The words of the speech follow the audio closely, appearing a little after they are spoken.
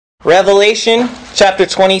Revelation chapter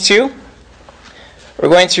 22. We're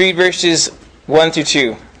going to read verses 1 through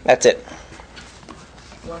 2. That's it.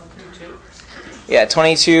 1 through 2? Yeah,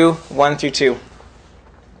 22, 1 through 2.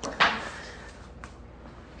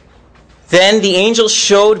 Then the angel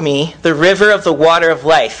showed me the river of the water of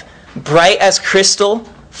life, bright as crystal,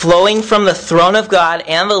 flowing from the throne of God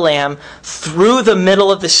and the Lamb through the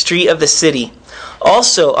middle of the street of the city.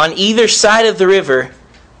 Also, on either side of the river,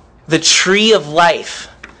 the tree of life,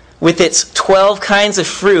 with its 12 kinds of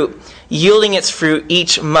fruit, yielding its fruit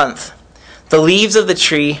each month. The leaves of the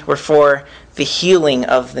tree were for the healing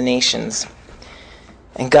of the nations.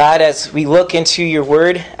 And God, as we look into your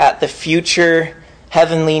word at the future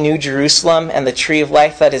heavenly New Jerusalem and the tree of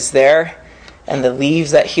life that is there, and the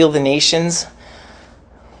leaves that heal the nations,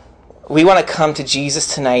 we want to come to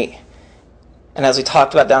Jesus tonight. And as we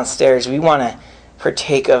talked about downstairs, we want to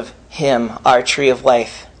partake of Him, our tree of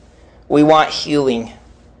life. We want healing.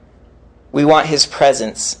 We want His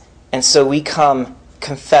presence. And so we come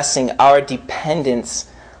confessing our dependence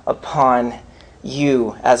upon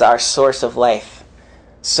you as our source of life.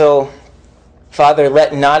 So, Father,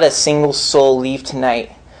 let not a single soul leave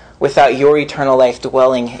tonight without your eternal life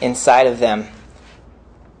dwelling inside of them.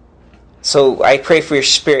 So I pray for your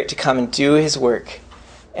Spirit to come and do His work.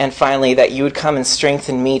 And finally, that you would come and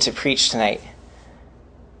strengthen me to preach tonight.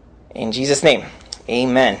 In Jesus' name,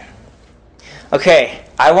 amen. Okay,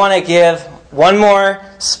 I want to give one more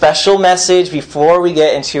special message before we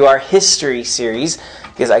get into our history series,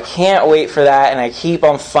 because I can't wait for that, and I keep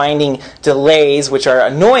on finding delays which are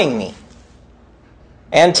annoying me.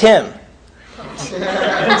 And Tim.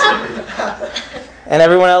 And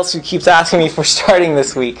everyone else who keeps asking me for starting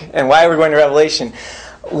this week and why we're going to Revelation.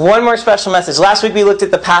 One more special message. Last week we looked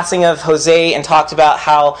at the passing of Hosea and talked about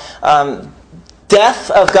how death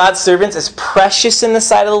of God's servants is precious in the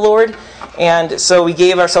sight of the Lord. And so we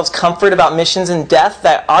gave ourselves comfort about missions and death,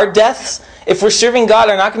 that our deaths, if we're serving God,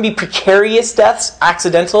 are not going to be precarious deaths,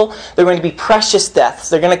 accidental. They're going to be precious deaths.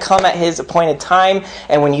 They're going to come at His appointed time.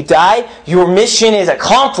 And when you die, your mission is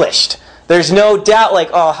accomplished. There's no doubt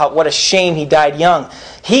what a shame he died young.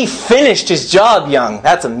 He finished his job young.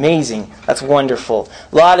 That's amazing. That's wonderful.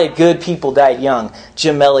 A lot of good people died young.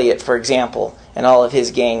 Jim Elliott, for example, and all of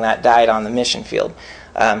his gang that died on the mission field.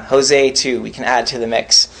 Hosea, too, we can add to the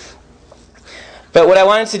mix. But what I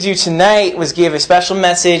wanted to do tonight was give a special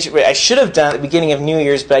message. I should have done at the beginning of New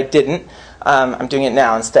Year's, but I didn't. I'm doing it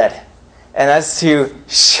now instead. And that's to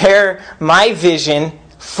share my vision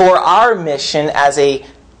for our mission as a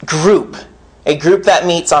group that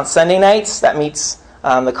meets on Sunday nights, that meets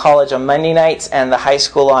the college on Monday nights, and the high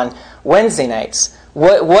school on Wednesday nights.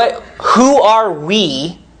 Who are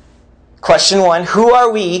we? Question one, who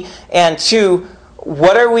are we? And two,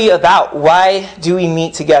 what are we about? Why do we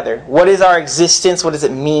meet together? What is our existence? What does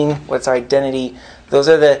it mean? What's our identity? Those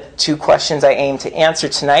are the two questions I aim to answer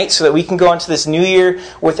tonight so that we can go into this new year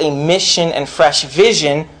with a mission and fresh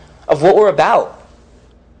vision of what we're about.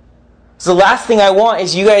 So the last thing I want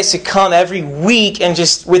is you guys to come every week and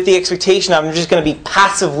just with the expectation I'm just going to be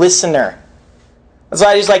passive listener. That's what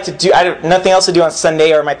I just like to do. I have nothing else to do on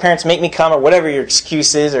Sunday, or my parents make me come, or whatever your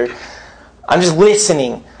excuse is, or I'm just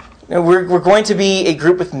listening. We're going to be a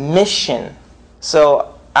group with mission.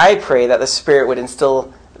 So I pray that the Spirit would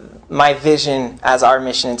instill my vision as our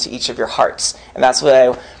mission into each of your hearts. And that's what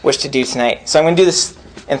I wish to do tonight. So I'm going to do this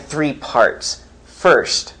in 3 parts.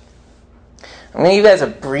 First, I'm going to give you guys a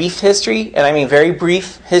brief history, and I mean very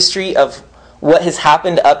brief history of what has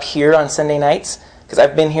happened up here on Sunday nights, because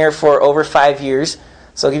I've been here for over 5 years.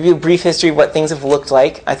 So I'll give you a brief history of what things have looked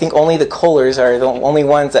like. I think only the Kohlers are the only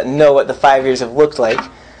ones that know what the 5 years have looked like.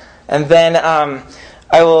 And then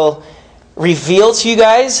I will reveal to you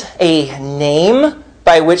guys a name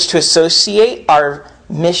by which to associate our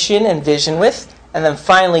mission and vision with. And then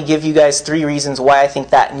finally give you guys 3 reasons why I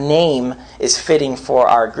think that name is fitting for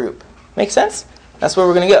our group. Make sense? That's where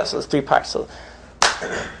we're going to go. So there's 3 parts. So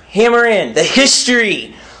hammer in the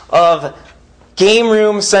history of Game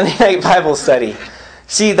Room Sunday Night Bible Study.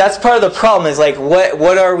 See, that's part of the problem is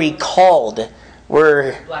what are we called?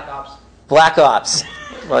 We're Black Ops. Black Ops.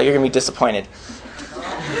 Well, you're going to be disappointed.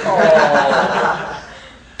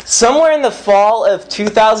 Somewhere in the fall of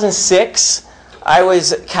 2006, I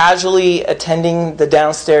was casually attending the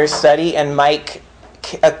downstairs study, and Mike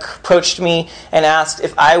approached me and asked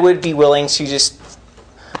if I would be willing to just...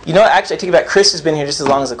 You know what? Actually, I take it back. Chris has been here just as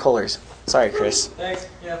long as the Kohlers. Sorry, Chris. Thanks.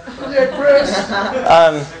 Yeah. Okay, Chris.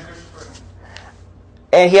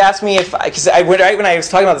 And he asked me if... Because right when I was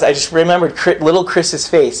talking about this, I just remembered little Chris's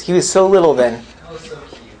face. He was so little then.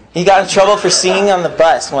 He got in trouble for singing on the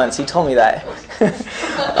bus once. He told me that.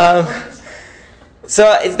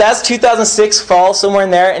 So that's 2006 fall, somewhere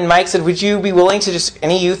in there. And Mike said, would you be willing to just,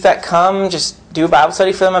 any youth that come, just do a Bible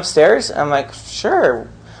study for them upstairs? I'm like, sure.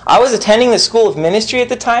 I was attending the School of Ministry at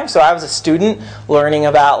the time, so I was a student learning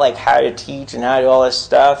about like how to teach and how to do all this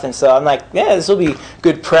stuff. And so I'm like, yeah, this will be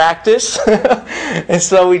good practice. And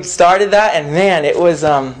so we started that, and man, it was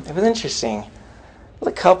interesting.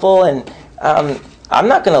 A couple, and I'm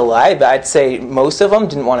not going to lie, but I'd say most of them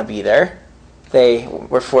didn't want to be there. They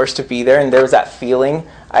were forced to be there, and there was that feeling.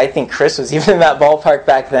 I think Chris was even in that ballpark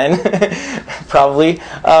back then, probably.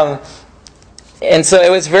 And so it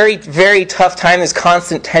was very, very tough time, this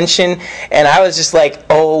constant tension, and I was just like,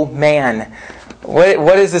 oh man,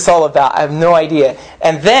 what is this all about? I have no idea.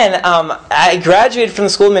 And then I graduated from the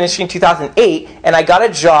School of Ministry in 2008, and I got a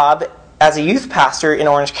job as a youth pastor in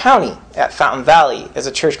Orange County at Fountain Valley as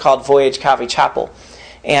a church called Voyage Calvary Chapel.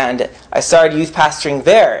 And I started youth pastoring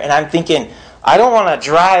there, and I'm thinking, I don't want to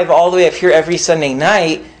drive all the way up here every Sunday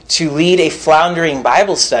night to lead a floundering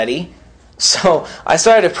Bible study. So I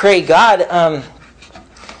started to pray, God,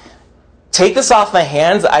 take this off my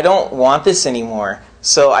hands. I don't want this anymore.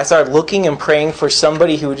 So I started looking and praying for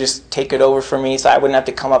somebody who would just take it over for me so I wouldn't have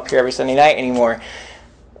to come up here every Sunday night anymore.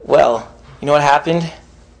 Well, you know what happened?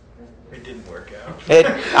 It didn't work out.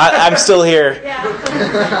 I'm still here.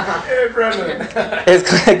 Hey, Brendan.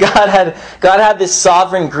 God had this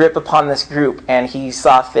sovereign grip upon this group, and He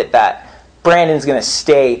saw fit that Brandon's going to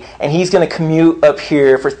stay, and he's going to commute up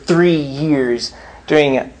here for 3 years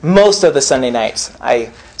during most of the Sunday nights.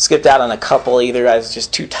 I skipped out on a couple. Either I was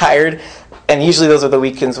just too tired, and usually those are the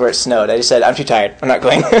weekends where it snowed. I just said, I'm too tired. I'm not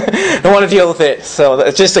going. Don't want to deal with it. So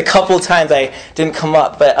just a couple times I didn't come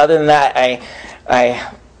up, but other than that,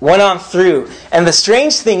 I went on through. And the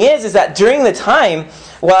strange thing is that during the time,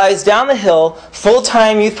 while I was down the hill,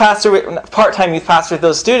 full-time youth pastor, part-time youth pastor with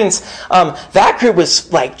those students, that group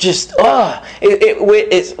was like just,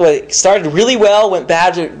 it started really well, went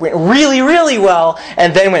bad, went really, really well,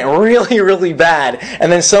 and then went really, really bad.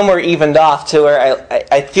 And then somewhere evened off to where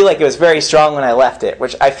I feel like it was very strong when I left it,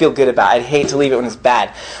 which I feel good about. I'd hate to leave it when it's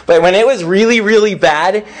bad. But when it was really, really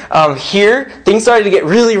bad, here, things started to get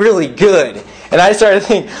really, really good. And I started to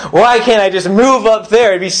think, why can't I just move up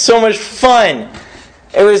there? It'd be so much fun.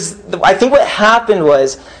 I think what happened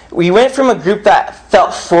was we went from a group that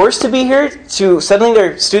felt forced to be here to suddenly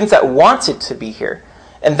there are students that wanted to be here.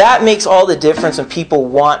 And that makes all the difference when people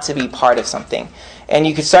want to be part of something. And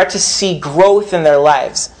you could start to see growth in their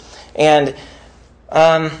lives. And,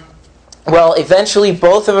 eventually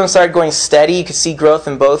both of them started going steady. You could see growth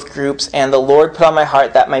in both groups. And the Lord put on my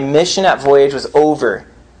heart that my mission at Voyage was over.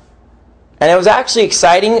 And it was actually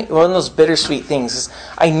exciting. One of those bittersweet things is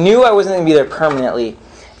I knew I wasn't going to be there permanently.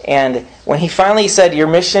 And when He finally said, your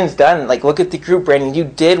mission's done, like, look at the group, Brandon, you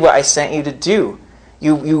did what I sent you to do.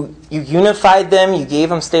 You unified them, you gave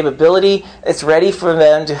them stability. It's ready for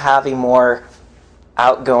them to have a more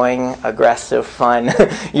outgoing, aggressive, fun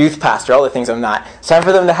youth pastor, all the things I'm not. It's time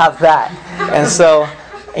for them to have that. And so,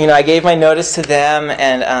 I gave my notice to them,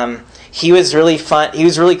 and he was really fun. He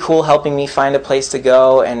was really cool helping me find a place to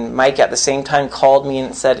go. And Mike at the same time called me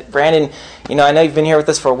and said, Brandon, I know you've been here with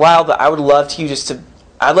us for a while, but I would love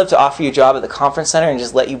I'd love to offer you a job at the conference center and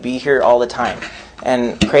just let you be here all the time.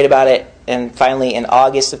 And prayed about it, and finally in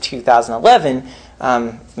August of 2011,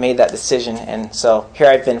 made that decision. And so here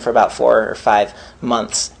I've been for about 4 or 5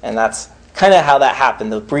 months. And that's kind of how that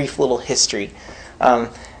happened, the brief little history.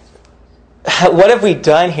 What have we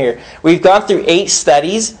done here? We've gone through 8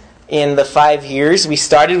 studies in the 5 years. We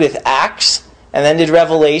started with Acts, and then did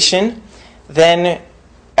Revelation. Then,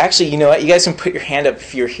 actually, you know what? You guys can put your hand up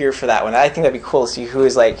if you're here for that one. I think that'd be cool to see who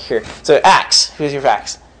is like here. So Acts. Who's here for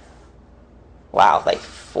Acts? Wow, like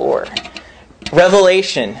 4.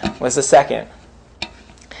 Revelation was the second.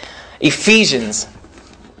 Ephesians.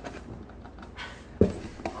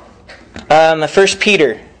 1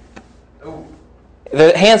 Peter.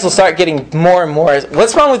 The hands will start getting more and more.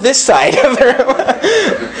 What's wrong with this side of the room?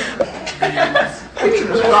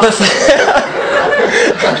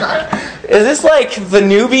 Is this like the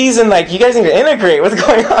newbies and like you guys need to integrate? What's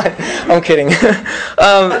going on? I'm kidding.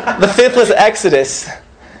 The 5th was Exodus.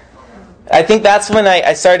 I think that's when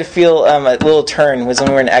I started to feel a little turn, was when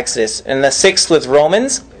we were in Exodus. And the 6th was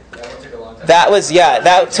Romans.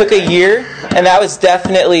 That took a year, and that was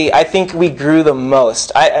definitely, I think we grew the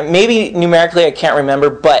most. Maybe numerically I can't remember,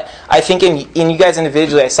 but I think in you guys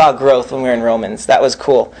individually I saw growth when we were in Romans. That was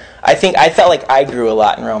cool. I felt like I grew a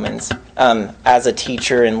lot in Romans as a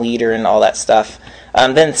teacher and leader and all that stuff.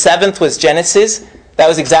 Then 7th was Genesis. That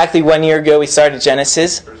was exactly 1 year ago we started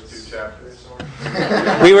Genesis. First 2 chapters.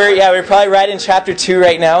 We were probably right in chapter 2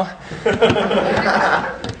 right now.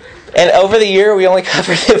 And over the year, we only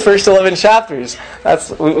covered the first 11 chapters.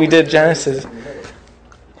 We did Genesis.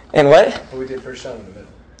 And what? We did First John in the middle.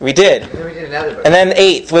 We did. And then we did another book. And then the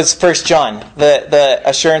 8th was 1 John, the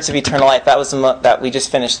assurance of eternal life. That was that we just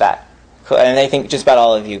finished that. Cool. And I think just about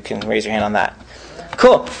all of you can raise your hand on that.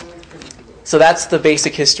 Cool. So that's the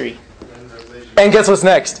basic history. And guess what's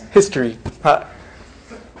next? History.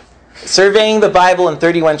 Surveying the Bible in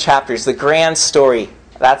 31 chapters, the grand story.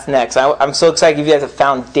 That's next. I'm so excited to give you guys a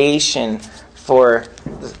foundation for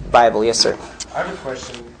the Bible. Yes, sir. I have a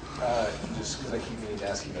question, just because I keep meaning to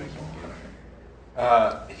ask you, but I keep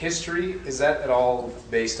forgetting. History, is that at all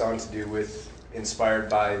based on to do with inspired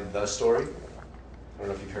by the story? I don't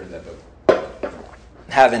know if you've heard of that book.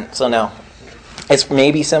 Haven't, so no. It's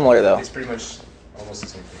maybe similar, though. It's pretty much almost the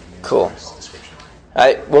same thing. Cool. Description.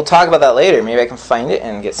 We'll talk about that later. Maybe I can find it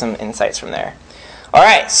and get some insights from there. All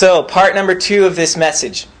right, so part number 2 of this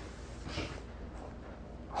message.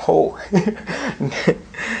 Oh.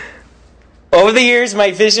 Over the years,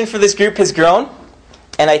 my vision for this group has grown,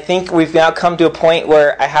 and I think we've now come to a point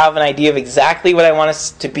where I have an idea of exactly what I want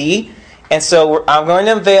us to be. And so I'm going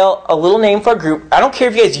to unveil a little name for our group. I don't care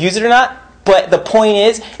if you guys use it or not, but the point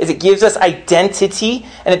is it gives us identity,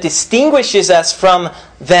 and it distinguishes us from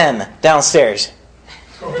them downstairs.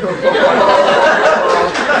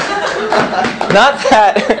 Not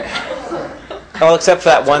that, well, except for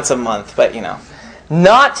that once a month, but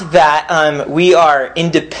not that we are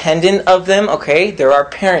independent of them, okay? There are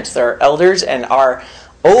parents, there are elders, and our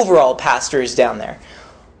overall pastor is down there.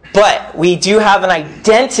 But we do have an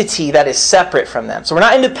identity that is separate from them. So we're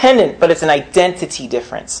not independent, but it's an identity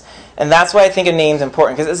difference. And that's why I think a name's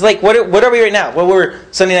important. Because it's like, what are we right now? Well, we're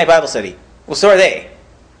Sunday Night Bible Study. Well, so are they.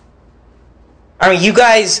 I mean, you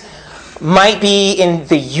guys might be in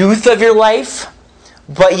the youth of your life,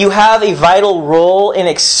 but you have a vital role in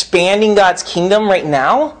expanding God's kingdom right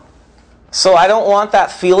now. So I don't want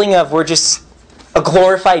that feeling of we're just a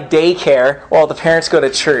glorified daycare while the parents go to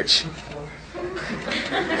church.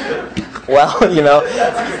 Well, I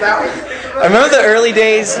remember the early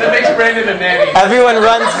days. That makes Brandon a nanny. Everyone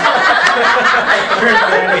runs.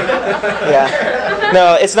 Yeah.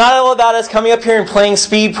 No, it's not all about us coming up here and playing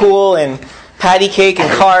speed pool and patty cake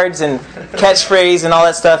and cards and catchphrase and all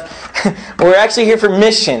that stuff. We're actually here for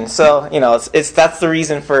mission, so that's the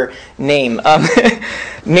reason for name.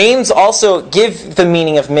 Names also give the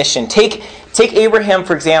meaning of mission. Take Abraham,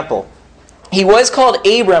 for example. He was called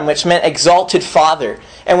Abram, which meant exalted father.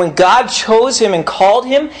 And when God chose him and called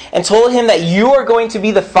him and told him that you are going to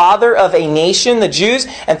be the father of a nation, the Jews,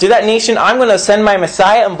 and through that nation I'm going to send my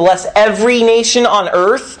Messiah and bless every nation on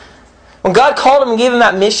earth. When God called him and gave him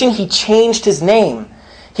that mission, he changed his name.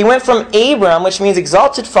 He went from Abram, which means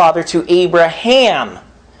exalted father, to Abraham,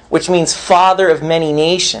 which means father of many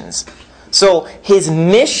nations. So his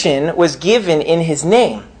mission was given in his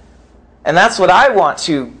name. And that's what I want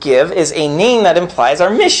to give, is a name that implies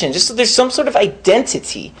our mission. Just so there's some sort of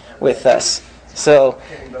identity with us. So,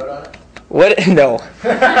 Can you vote on it? what? No.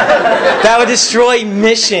 That would destroy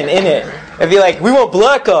mission in it. It'd be like, we want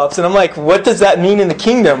Black Ops. And I'm like, what does that mean in the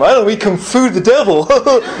kingdom? I don't know, we kung fu the devil.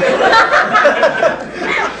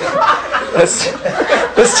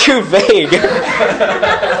 That's too vague.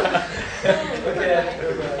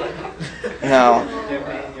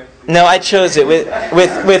 No, I chose it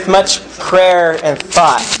with much prayer and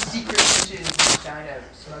thought. Secret mission in China,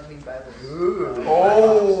 smuggling Bibles.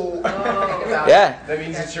 Oh! Yeah. That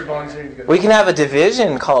means it's your volunteering to go. We can have a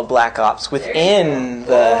division called Black Ops within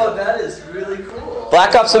the... Oh, that is really cool.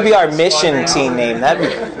 Black Ops would be our mission team name.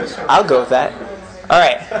 I'll go with that. All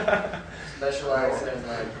right. Specialized in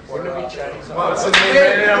Wouldn't it be Chinese? Well, it's the name,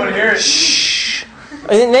 Brandon. I want to hear it. Shh.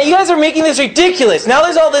 And now you guys are making this ridiculous. Now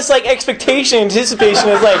there's all this expectation, anticipation.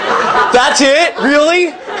 It's like, that's it?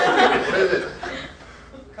 Really?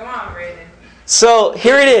 Come on, Brandon. So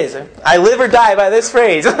here it is. I live or die by this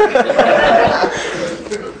phrase.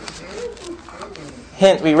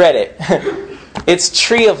 Hint, we read it. It's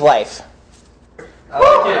Tree of Life.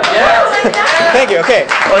 Thank you. Okay.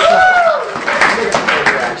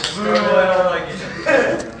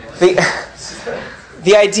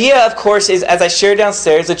 The idea, of course, is, as I shared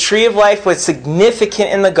downstairs, the Tree of Life was significant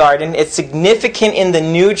in the garden. It's significant in the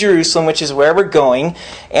New Jerusalem, which is where we're going.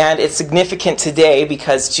 And it's significant today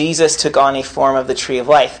because Jesus took on a form of the Tree of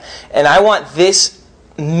Life. And I want this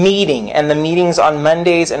meeting and the meetings on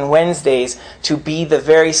Mondays and Wednesdays to be the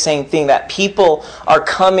very same thing, that people are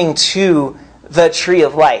coming to the Tree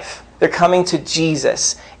of Life. They're coming to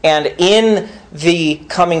Jesus. And in the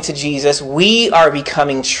coming to Jesus, we are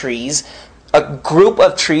becoming trees. a group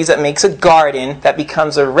of trees that makes a garden that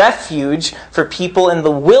becomes a refuge for people in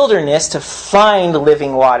the wilderness to find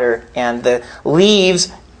living water. And the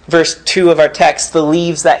leaves, verse 2 of our text, the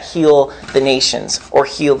leaves that heal the nations or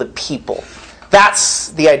heal the people. That's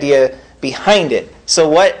the idea behind it. So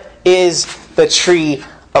what is the tree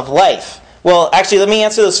of life? Well, actually, let me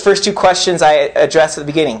answer those first two questions I addressed at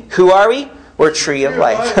the beginning. Who are we? We're tree of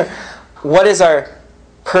life. What is our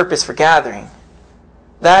purpose for gathering?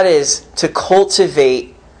 That is to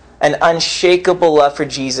cultivate an unshakable love for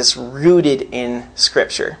Jesus rooted in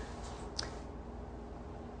Scripture.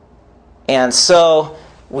 And so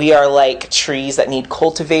we are like trees that need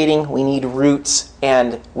cultivating. We need roots,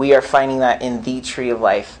 and we are finding that in the tree of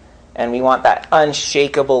life. And we want that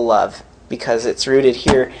unshakable love because it's rooted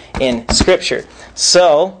here in Scripture.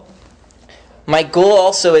 So my goal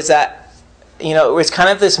also is that, it's kind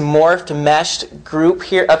of this morphed, meshed group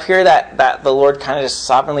up here that the Lord kind of just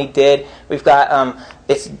sovereignly did. We've got,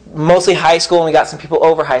 it's mostly high school, and we got some people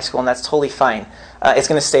over high school, and that's totally fine. It's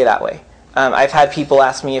going to stay that way. I've had people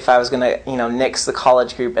ask me if I was going to, nix the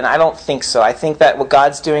college group, and I don't think so. I think that what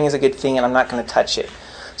God's doing is a good thing, and I'm not going to touch it.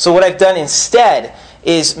 So what I've done instead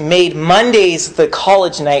is made Mondays the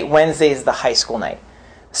college night, Wednesdays the high school night.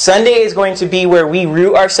 Sunday is going to be where we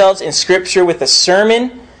root ourselves in Scripture with a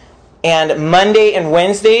sermon. And Monday and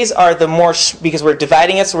Wednesdays are the more, because we're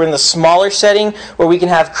dividing it, so we're in the smaller setting where we can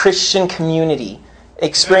have Christian community,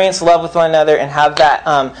 experience love with one another, and have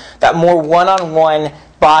that more one-on-one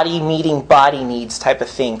body meeting body needs type of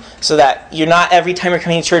thing. So that you're not every time you're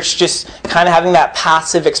coming to church just kind of having that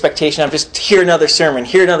passive expectation of just hear another sermon,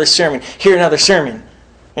 hear another sermon, hear another sermon.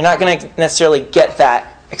 You're not going to necessarily get that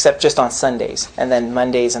except just on Sundays. And then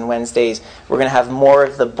Mondays and Wednesdays, we're going to have more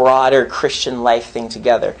of the broader Christian life thing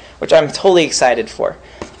together, which I'm totally excited for.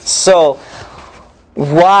 So,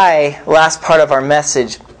 why, last part of our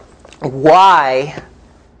message, why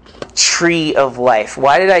Tree of Life?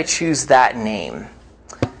 Why did I choose that name?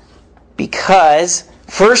 Because,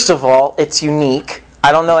 first of all, it's unique.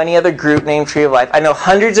 I don't know any other group named Tree of Life. I know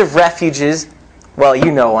hundreds of refuges. Well,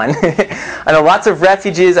 you know one. I know lots of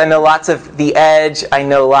refuges. I know lots of The Edge. I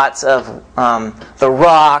know lots of The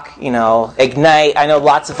Rock, Ignite. I know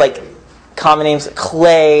lots of common names.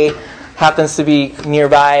 Clay happens to be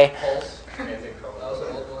nearby. Pulse. That was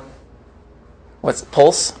an old one. What's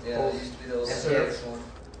Pulse? Yeah, there used to be those one.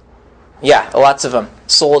 Yeah, lots of them.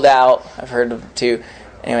 Sold Out. I've heard of them too.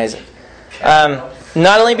 Anyways,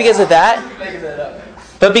 not only because of that,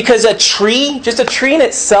 but because just a tree in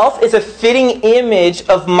itself, is a fitting image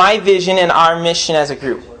of my vision and our mission as a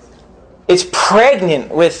group. It's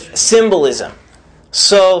pregnant with symbolism.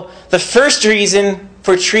 So the first reason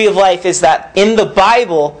for Tree of Life is that in the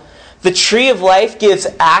Bible, the Tree of Life gives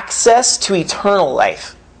access to eternal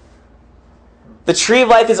life. The Tree of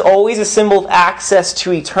Life is always a symbol of access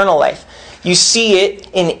to eternal life. You see it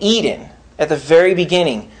in Eden at the very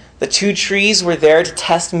beginning. The two trees were there to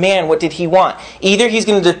test man. What did he want? Either he's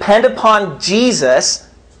going to depend upon Jesus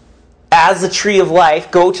as the tree of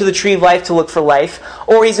life, go to the tree of life to look for life,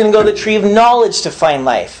 or he's going to go to the tree of knowledge to find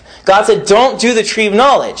life. God said, don't do the tree of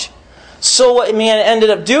knowledge. So what man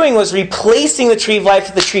ended up doing was replacing the tree of life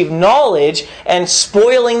with the tree of knowledge and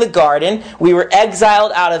spoiling the garden. We were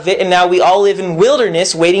exiled out of it, and now we all live in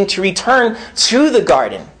wilderness waiting to return to the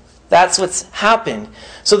garden. That's what's happened.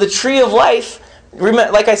 So the tree of life,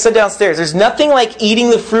 like I said downstairs, there's nothing like eating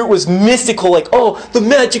the fruit was mystical, like, oh, the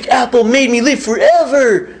magic apple made me live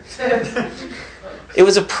forever. It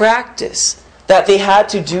was a practice that they had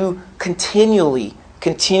to do continually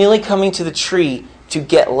coming to the tree to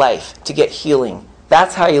get life, to get healing.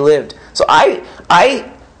 That's how you lived. So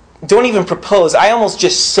I don't even propose, I almost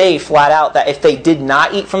just say flat out that if they did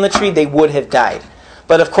not eat from the tree, they would have died.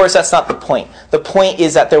 But of course, that's not the point. The point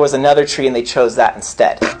is that there was another tree and they chose that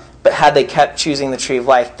instead. But had they kept choosing the tree of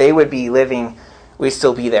life, they would be living, we'd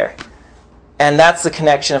still be there. And that's the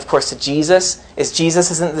connection, of course, to Jesus.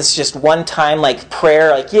 Jesus isn't this just one-time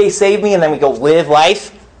prayer, yay, save me, and then we go live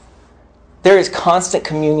life. There is constant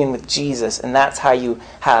communion with Jesus, and that's how you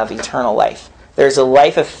have eternal life. There's a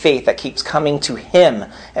life of faith that keeps coming to Him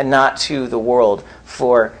and not to the world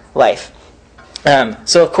for life.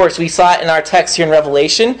 So, of course, we saw it in our text here in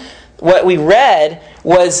Revelation. What we read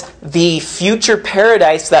was the future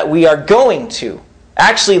paradise that we are going to.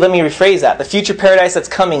 Actually, let me rephrase that. The future paradise that's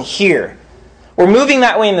coming here. We're moving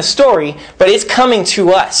that way in the story, but it's coming to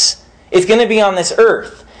us. It's going to be on this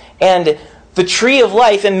earth. And the tree of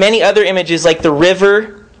life and many other images like the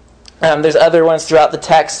river, there's other ones throughout the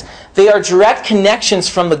text, they are direct connections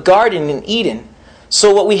from the garden in Eden.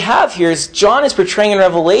 So what we have here is John is portraying in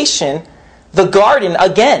Revelation the garden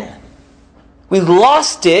again. We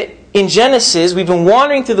lost it in Genesis, we've been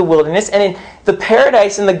wandering through the wilderness, and in the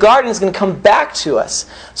paradise in the garden is going to come back to us.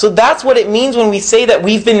 So that's what it means when we say that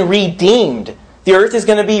we've been redeemed. The earth is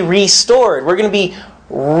going to be restored. We're going to be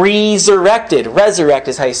resurrected. Resurrect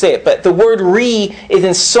is how you say it. But the word re is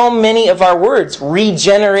in so many of our words.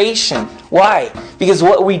 Regeneration. Why? Because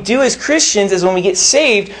what we do as Christians is when we get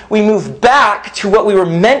saved, we move back to what we were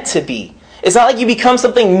meant to be. It's not like you become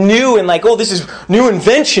something new and like, oh, this is new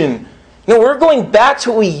invention. No, we're going back to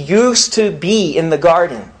what we used to be in the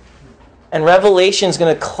garden. And Revelation is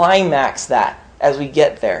going to climax that as we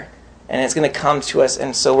get there. And it's going to come to us.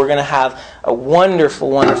 And so we're going to have a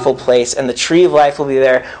wonderful, wonderful place. And the tree of life will be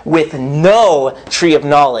there with no tree of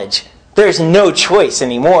knowledge. There's no choice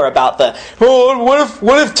anymore about the, oh,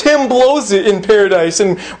 what if Tim blows it in paradise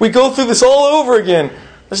and we go through this all over again?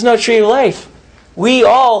 There's no tree of life. We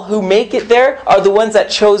all who make it there are the ones that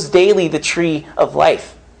chose daily the tree of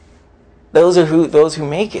life. Those who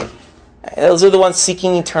make it. Those are the ones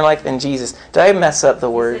seeking eternal life in Jesus. Did I mess up the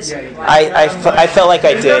words? I felt like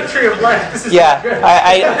I did. Tree of life. This is Yeah.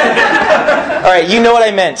 All right, you know what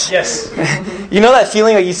I meant. Yes. You know that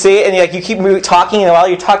feeling like you say it and you keep talking, and while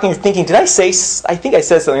you're talking, you're thinking, I think I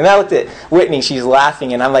said something. And I looked at Whitney, she's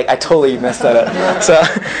laughing, and I'm like, I totally messed that up.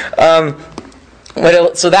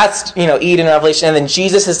 So that's, Eden, Revelation, and then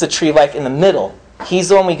Jesus is the tree of life in the middle. He's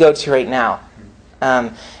the one we go to right now.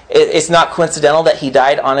 It's not coincidental that he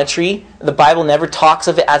died on a tree. The Bible never talks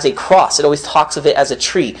of it as a cross. It always talks of it as a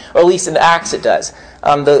tree. Or at least in Acts it does.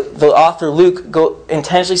 The author Luke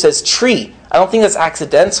intentionally says tree. I don't think that's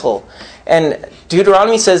accidental. And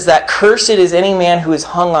Deuteronomy says that cursed is any man who is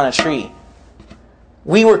hung on a tree.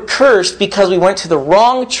 We were cursed because we went to the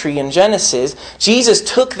wrong tree in Genesis. Jesus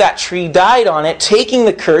took that tree, died on it, taking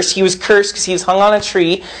the curse. He was cursed because he was hung on a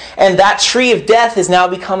tree. And that tree of death has now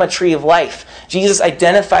become a tree of life. Jesus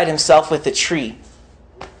identified himself with the tree.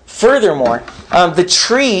 Furthermore, the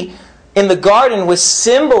tree in the garden was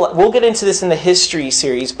symbolized. We'll get into this in the history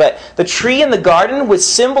series, but the tree in the garden was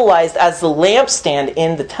symbolized as the lampstand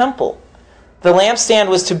in the temple. The lampstand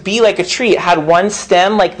was to be like a tree. It had one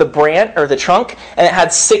stem like the branch or the trunk, and it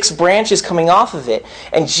had 6 branches coming off of it.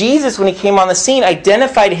 And Jesus, when he came on the scene,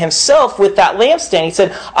 identified himself with that lampstand. He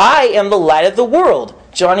said, I am the light of the world.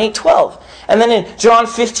 John 8:12. And then in John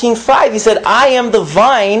 15:5, he said, I am the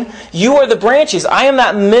vine, you are the branches. I am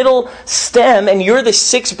that middle stem, and you're the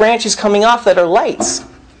 6 branches coming off that are lights.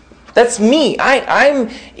 That's me. I'm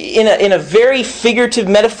in a very figurative,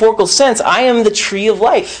 metaphorical sense, I am the tree of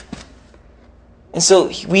life. And so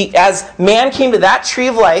as man came to that tree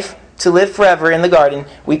of life to live forever in the garden,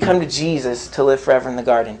 we come to Jesus to live forever in the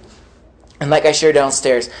garden. And like I shared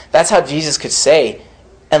downstairs, that's how Jesus could say,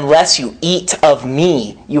 unless you eat of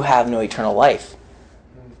me, you have no eternal life.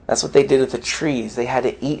 That's what they did with the trees. They had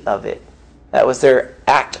to eat of it. That was their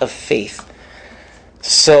act of faith.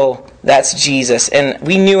 So that's Jesus. And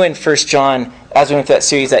we knew in 1 John, as we went through that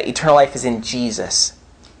series, that eternal life is in Jesus.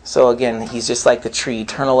 So again, he's just like the tree.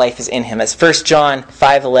 Eternal life is in him. As 1 John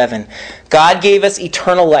 5:11, God gave us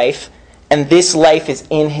eternal life, and this life is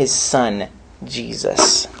in his Son,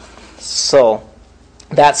 Jesus. So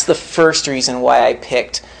that's the first reason why I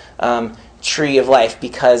picked tree of life,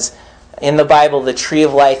 because in the Bible, the tree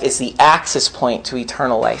of life is the access point to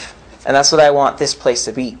eternal life. And that's what I want this place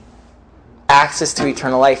to be. Access to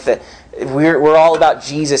eternal life. That we're all about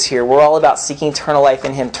Jesus here. We're all about seeking eternal life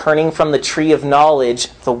in him, turning from the tree of knowledge,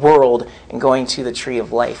 the world, and going to the tree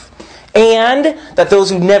of life. And that those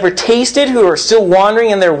who never tasted, who are still wandering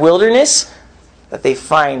in their wilderness, that they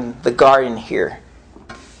find the garden here.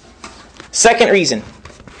 Second reason.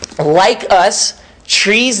 Like us,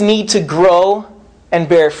 trees need to grow and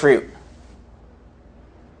bear fruit.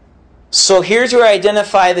 So here's where I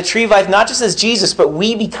identify the tree of life, not just as Jesus, but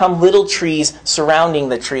we become little trees surrounding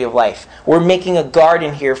the tree of life. We're making a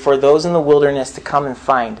garden here for those in the wilderness to come and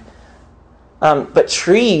find. But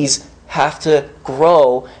trees have to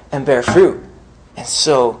grow and bear fruit. And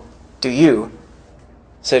so do you.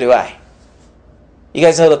 So do I. You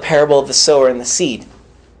guys know the parable of the sower and the seed.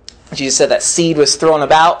 Jesus said that seed was thrown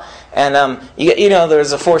about, and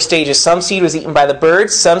there's 4 stages. Some seed was eaten by the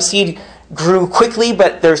birds. Some seed grew quickly,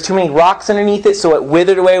 but there's too many rocks underneath it, so it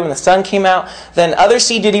withered away when the sun came out. Then other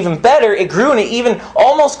seed did even better. It grew, and it even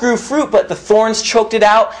almost grew fruit, but the thorns choked it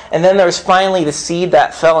out. And then there was finally the seed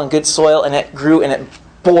that fell in good soil, and it grew, and it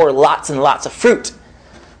bore lots and lots of fruit.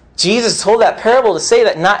 Jesus told that parable to say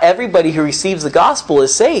that not everybody who receives the gospel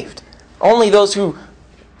is saved. Only those who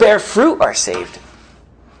bear fruit are saved.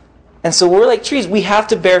 And so we're like trees. We have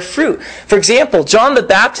to bear fruit. For example, John the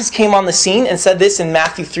Baptist came on the scene and said this in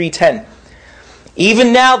Matthew 3:10.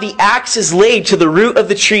 Even now the axe is laid to the root of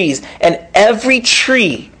the trees, and every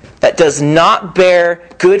tree that does not bear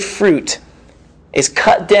good fruit is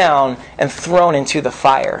cut down and thrown into the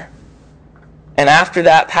fire. And after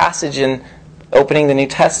that passage in opening the New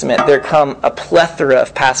Testament, there come a plethora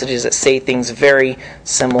of passages that say things very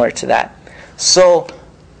similar to that. So,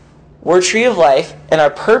 we're Tree of Life, and our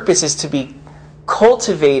purpose is to be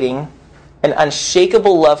cultivating an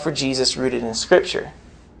unshakable love for Jesus rooted in Scripture.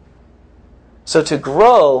 So to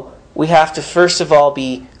grow, we have to first of all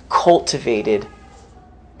be cultivated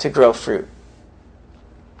to grow fruit.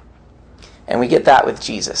 And we get that with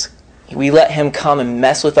Jesus. We let Him come and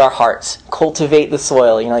mess with our hearts, cultivate the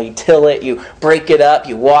soil. You till it, you break it up,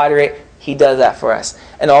 you water it. He does that for us.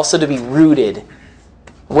 And also to be rooted.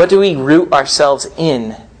 What do we root ourselves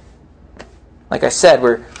in? Like I said,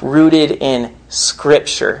 we're rooted in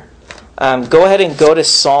Scripture. Go ahead and go to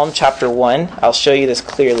Psalm chapter 1. I'll show you this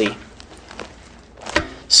clearly.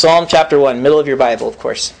 Psalm chapter 1, middle of your Bible, of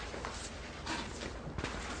course.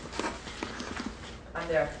 I'm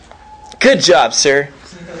there. Good job, sir.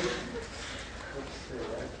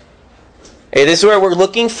 Hey, this is where we're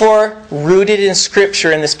looking for rooted in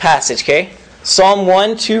Scripture in this passage, okay? Psalm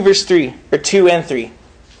 1, 2, verse 3, or 2 and 3.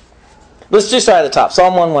 Let's just start at the top.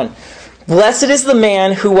 Psalm 1, 1. Blessed is the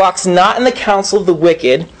man who walks not in the counsel of the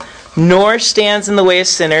wicked, nor stands in the way of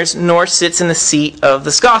sinners, nor sits in the seat of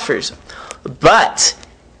the scoffers. But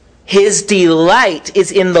his delight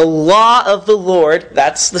is in the law of the Lord,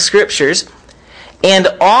 that's the Scriptures, and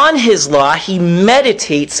on his law he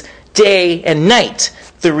meditates day and night.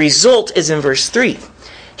 The result is in verse 3.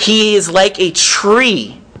 He is like a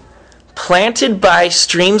tree planted by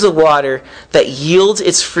streams of water that yields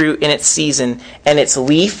its fruit in its season, and its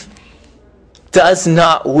leaf does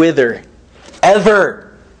not wither.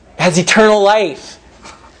 Ever. It has eternal life.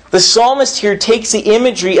 The psalmist here takes the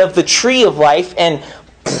imagery of the tree of life and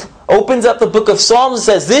opens up the book of Psalms and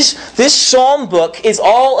says, this psalm book is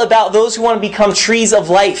all about those who want to become trees of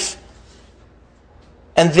life.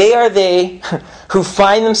 And they are they who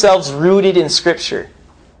find themselves rooted in Scripture.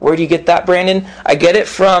 Where do you get that, Brandon? I get it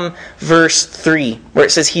from verse 3, where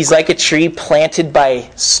it says he's like a tree planted by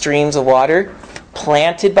streams of water.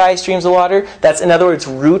 Planted by streams of water. That's, in other words,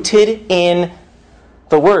 rooted in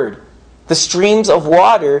the Word. The streams of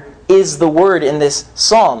water is the Word in this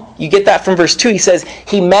psalm. You get that from verse 2. He says,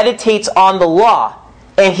 he meditates on the law,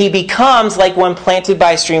 and he becomes like one planted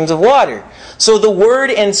by streams of water. So the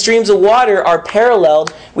Word and streams of water are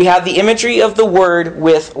paralleled. We have the imagery of the Word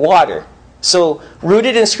with water. So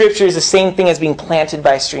rooted in Scripture is the same thing as being planted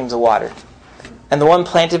by streams of water. And the one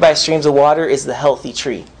planted by streams of water is the healthy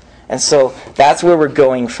tree. And so that's where we're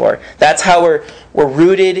going for. That's how we're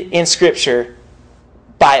rooted in Scripture,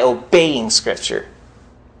 by obeying Scripture.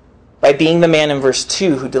 By being the man in verse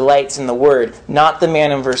 2 who delights in the Word, not the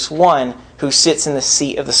man in verse 1 who sits in the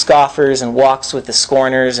seat of the scoffers and walks with the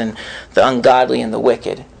scorners and the ungodly and the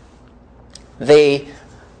wicked.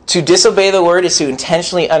 To disobey the Word is to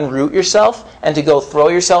intentionally unroot yourself and to go throw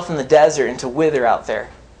yourself in the desert and to wither out there.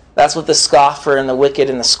 That's what the scoffer and the wicked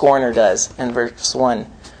and the scorner does in verse 1.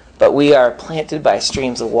 But we are planted by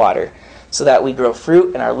streams of water so that we grow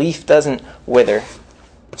fruit and our leaf doesn't wither.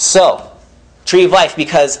 So, tree of life,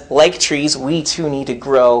 because like trees, we too need to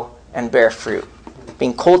grow and bear fruit.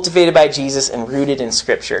 Being cultivated by Jesus and rooted in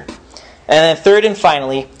Scripture. And then third and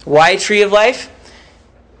finally, why tree of life?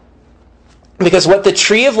 Because what the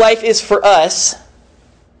tree of life is for us,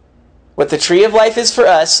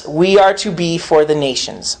 we are to be for the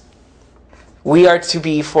nations. We are to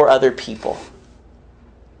be for other people.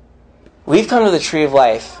 We've come to the tree of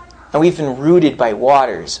life, and we've been rooted by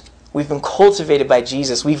waters. We've been cultivated by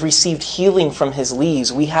Jesus. We've received healing from His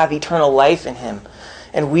leaves. We have eternal life in Him.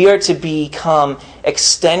 And we are to become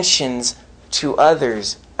extensions to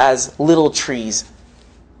others as little trees.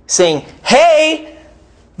 Saying, hey,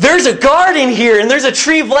 there's a garden here, and there's a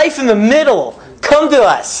tree of life in the middle. Come to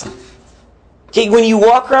us. Okay, when you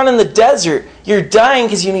walk around in the desert, you're dying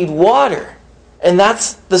because you need water. And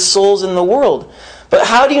that's the souls in the world. But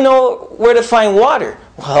how do you know where to find water?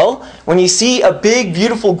 Well, when you see a big,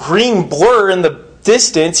 beautiful green blur in the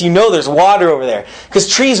distance, you know there's water over there. Because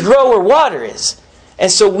trees grow where water is. And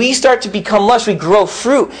so we start to become lush. We grow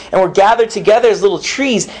fruit. And we're gathered together as little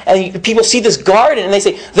trees. And people see this garden and they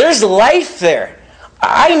say, there's life there.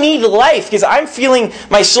 I need life because I'm feeling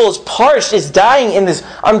my soul is parched. It's dying in this.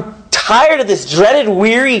 I'm tired of this dreaded,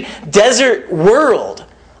 weary desert world.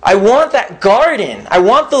 I want that garden. I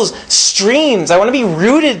want those streams. I want to be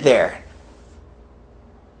rooted there.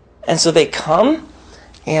 And so they come,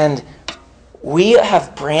 and we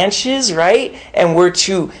have branches, right? And we're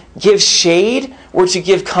to give shade. We're to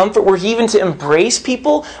give comfort. We're even to embrace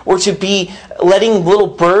people. We're to be letting little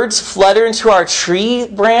birds flutter into our tree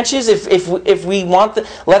branches if we want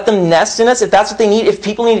let them nest in us. If that's what they need. If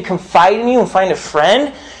people need to confide in you and find a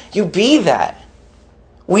friend, you be that.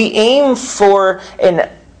 We aim for an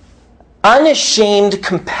unashamed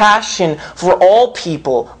compassion for all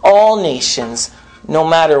people, all nations, no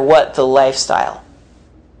matter what the lifestyle.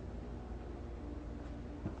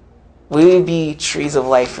 We will be trees of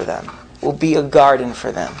life for them. We'll be a garden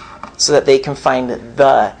for them so that they can find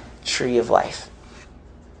the tree of life.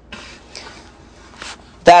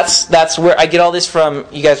 That's where I get all this from.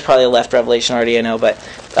 You guys probably left Revelation already, I know, but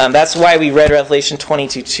that's why we read Revelation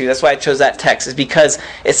 22:2. That's why I chose that text, is because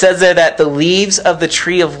it says there that the leaves of the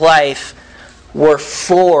tree of life were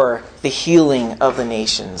for the healing of the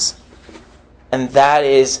nations. And that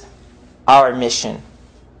is our mission.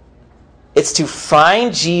 It's to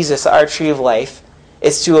find Jesus, our tree of life.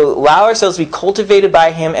 It's to allow ourselves to be cultivated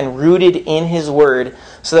by Him and rooted in His Word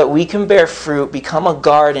so that we can bear fruit, become a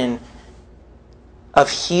garden of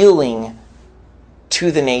healing to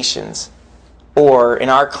the nations. Or, in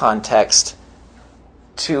our context,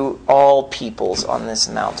 to all peoples on this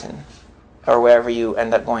mountain. Or wherever you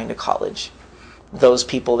end up going to college. Those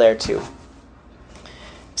people there too.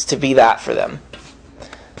 It's to be that for them.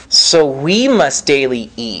 So we must daily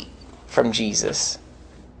eat from Jesus.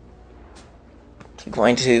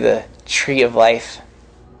 Going to the tree of life.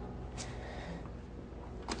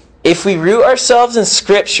 If we root ourselves in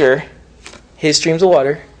Scripture, His streams of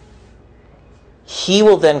water, He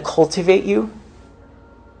will then cultivate you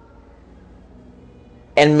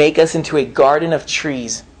and make us into a garden of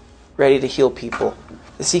trees ready to heal people.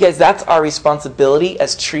 You see, guys, that's our responsibility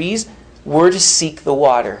as trees. We're to seek the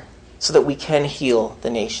water so that we can heal the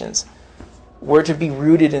nations. We're to be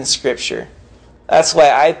rooted in Scripture. That's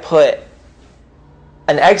why I put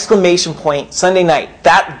an exclamation point Sunday night.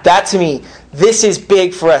 That to me, this is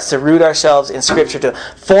big for us, to root ourselves in Scripture, to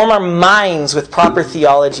form our minds with proper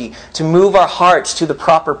theology, to move our hearts to the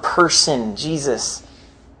proper person, Jesus.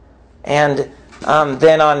 And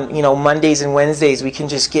then on Mondays and Wednesdays, we can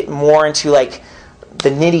just get more into like the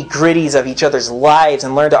nitty-gritties of each other's lives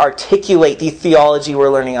and learn to articulate the theology we're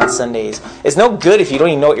learning on Sundays. It's no good if you don't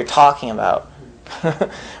even know what you're talking about.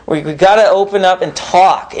 we got to open up and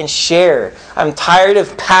talk and share. I'm tired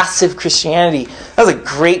of passive Christianity. That was a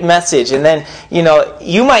great message. And then,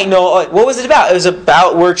 you might know, what was it about? It was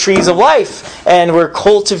about we're trees of life. And we're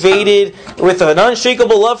cultivated with an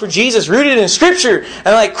unshakable love for Jesus, rooted in Scripture. And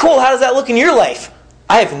I'm like, cool, how does that look in your life?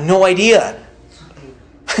 I have no idea.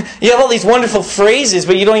 You have all these wonderful phrases,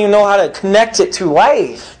 but you don't even know how to connect it to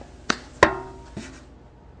life.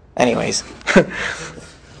 Anyways.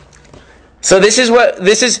 So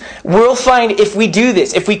we'll find if we do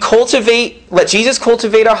this, if we let Jesus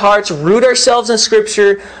cultivate our hearts, root ourselves in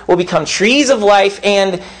Scripture, we'll become trees of life,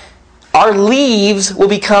 and our leaves will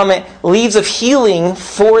become leaves of healing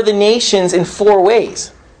for the nations in 4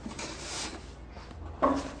 ways.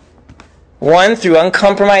 1, through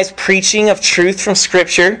uncompromised preaching of truth from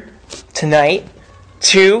Scripture tonight.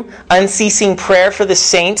 2, unceasing prayer for the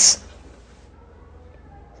saints.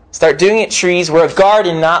 Start doing it, trees. We're a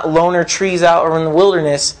garden, not loner trees out or in the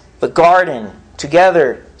wilderness, but garden.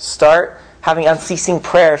 Together, start having unceasing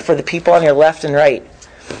prayer for the people on your left and right.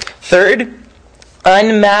 3rd,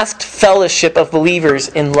 unmasked fellowship of believers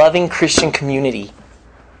in loving Christian community.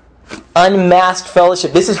 Unmasked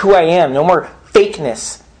fellowship. This is who I am. No more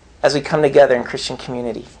fakeness as we come together in Christian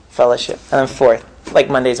community. Fellowship. And then 4th, like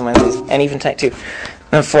Mondays and Wednesdays, and even tonight too.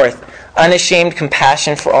 And then 4th, unashamed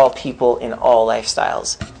compassion for all people in all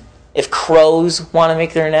lifestyles. If crows want to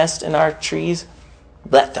make their nest in our trees,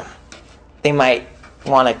 let them. They might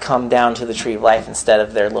want to come down to the tree of life instead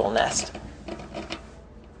of their little nest.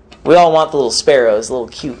 We all want the little sparrows, the little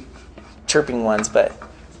cute chirping ones, but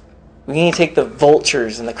we need to take the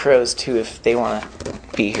vultures and the crows too if they want to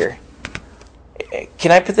be here.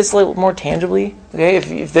 Can I put this a little more tangibly? Okay,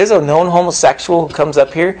 if there's a known homosexual who comes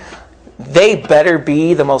up here, they better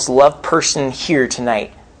be the most loved person here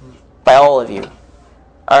tonight by all of you.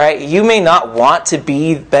 All right, you may not want to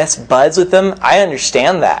be best buds with them. I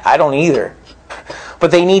understand that. I don't either.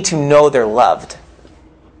 But they need to know they're loved.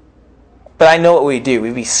 But I know what we do.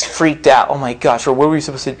 We'd be freaked out. Oh my gosh, well, what are we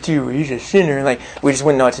supposed to do? He's a sinner. And we just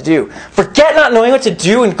wouldn't know what to do. Forget not knowing what to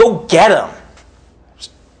do and go get them.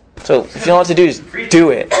 So if you know what to do, just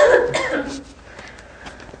do it.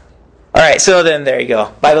 All right, so then there you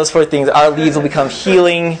go. By those 4 things, our leaves will become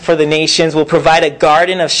healing for the nations. We'll provide a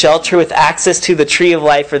garden of shelter with access to the tree of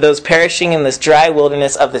life for those perishing in this dry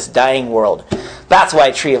wilderness of this dying world. That's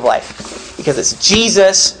why tree of life. Because it's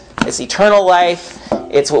Jesus, it's eternal life,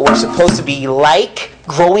 it's what we're supposed to be like,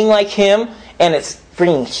 growing like Him, and it's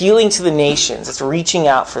bringing healing to the nations. It's reaching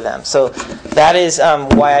out for them. So that is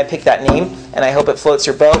why I picked that name, and I hope it floats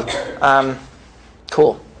your boat.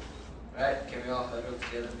 Cool. Right, can we all huddle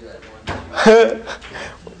together and be like one?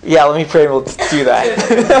 Yeah, let me pray and we'll do that.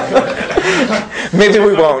 Maybe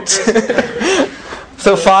we won't.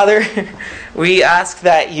 So, Father, we ask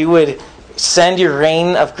that you would send your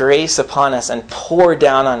rain of grace upon us and pour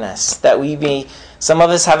down on us, that we be, some of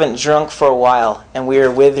us haven't drunk for a while and we are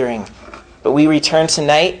withering, but we return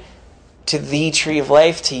tonight to the tree of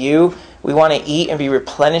life, to you. We want to eat and be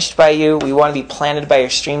replenished by you. We want to be planted by your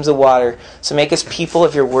streams of water. So make us people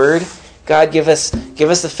of your word. God, give us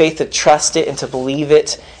the faith to trust it and to believe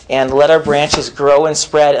it, and let our branches grow and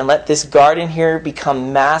spread, and let this garden here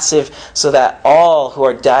become massive so that all who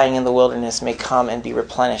are dying in the wilderness may come and be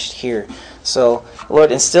replenished here. So,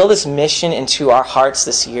 Lord, instill this mission into our hearts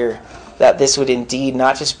this year, that this would indeed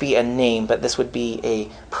not just be a name, but this would be a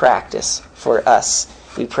practice for us.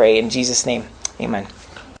 We pray in Jesus' name. Amen.